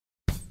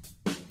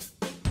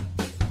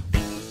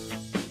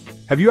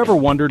Have you ever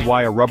wondered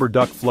why a rubber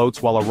duck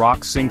floats while a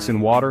rock sinks in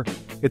water?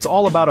 It's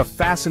all about a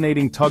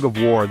fascinating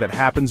tug-of-war that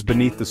happens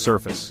beneath the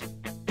surface.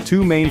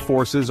 Two main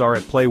forces are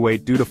at play: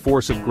 weight due to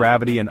force of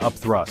gravity and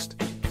upthrust.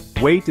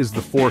 Weight is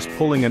the force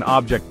pulling an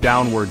object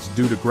downwards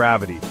due to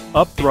gravity.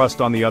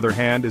 Upthrust, on the other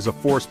hand, is a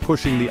force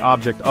pushing the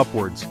object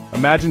upwards.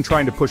 Imagine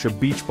trying to push a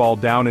beach ball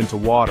down into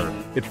water.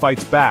 It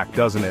fights back,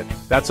 doesn't it?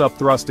 That's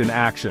upthrust in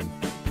action.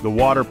 The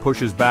water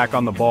pushes back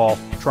on the ball,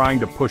 trying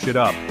to push it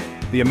up.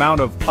 The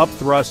amount of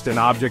upthrust an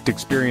object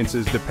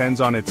experiences depends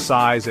on its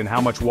size and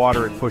how much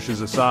water it pushes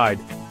aside.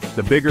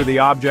 The bigger the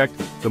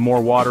object, the more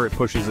water it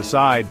pushes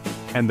aside,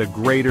 and the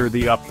greater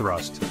the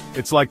upthrust.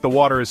 It's like the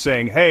water is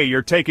saying, "Hey,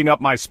 you're taking up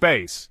my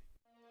space."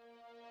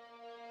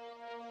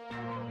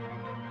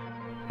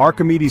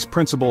 Archimedes'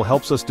 principle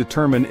helps us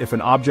determine if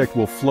an object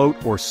will float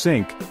or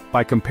sink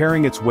by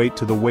comparing its weight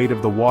to the weight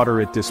of the water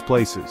it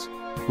displaces.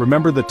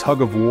 Remember the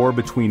tug-of-war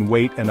between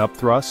weight and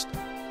upthrust?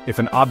 If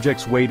an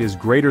object's weight is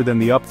greater than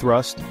the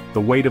upthrust,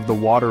 the weight of the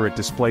water it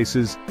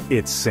displaces,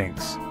 it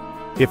sinks.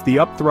 If the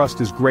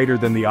upthrust is greater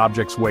than the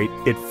object's weight,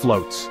 it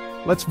floats.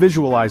 Let's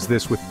visualize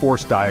this with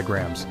force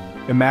diagrams.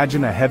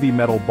 Imagine a heavy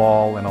metal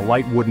ball and a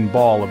light wooden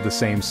ball of the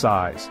same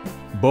size.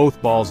 Both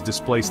balls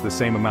displace the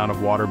same amount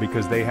of water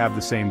because they have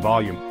the same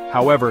volume.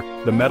 However,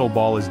 the metal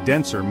ball is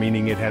denser,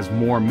 meaning it has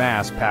more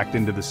mass packed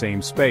into the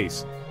same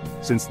space.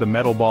 Since the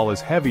metal ball is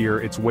heavier,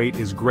 its weight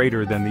is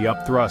greater than the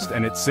upthrust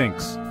and it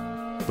sinks.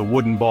 The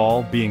wooden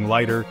ball, being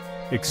lighter,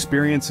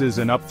 experiences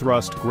an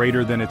upthrust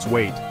greater than its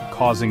weight,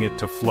 causing it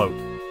to float.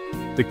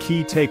 The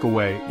key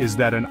takeaway is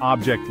that an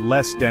object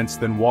less dense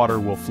than water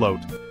will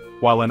float,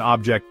 while an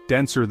object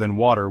denser than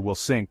water will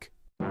sink.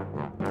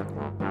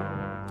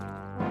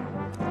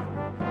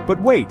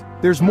 But wait,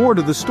 there's more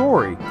to the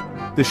story.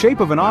 The shape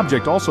of an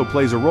object also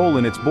plays a role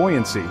in its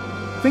buoyancy.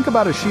 Think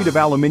about a sheet of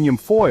aluminum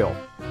foil.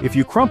 If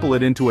you crumple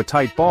it into a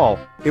tight ball,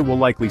 it will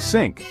likely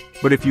sink.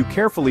 But if you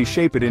carefully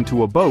shape it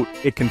into a boat,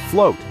 it can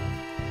float.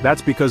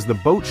 That's because the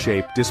boat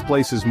shape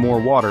displaces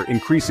more water,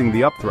 increasing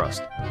the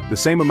upthrust. The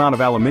same amount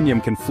of aluminum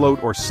can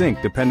float or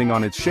sink depending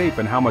on its shape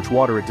and how much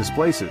water it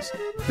displaces.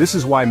 This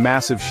is why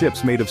massive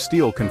ships made of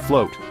steel can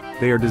float.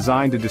 They are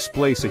designed to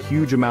displace a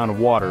huge amount of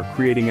water,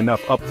 creating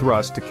enough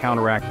upthrust to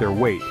counteract their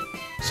weight.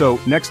 So,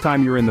 next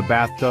time you're in the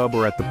bathtub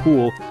or at the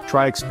pool,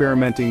 try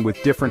experimenting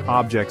with different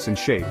objects and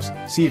shapes.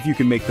 See if you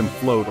can make them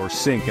float or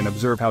sink and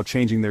observe how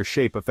changing their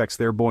shape affects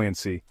their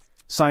buoyancy.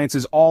 Science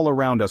is all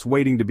around us,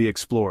 waiting to be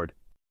explored.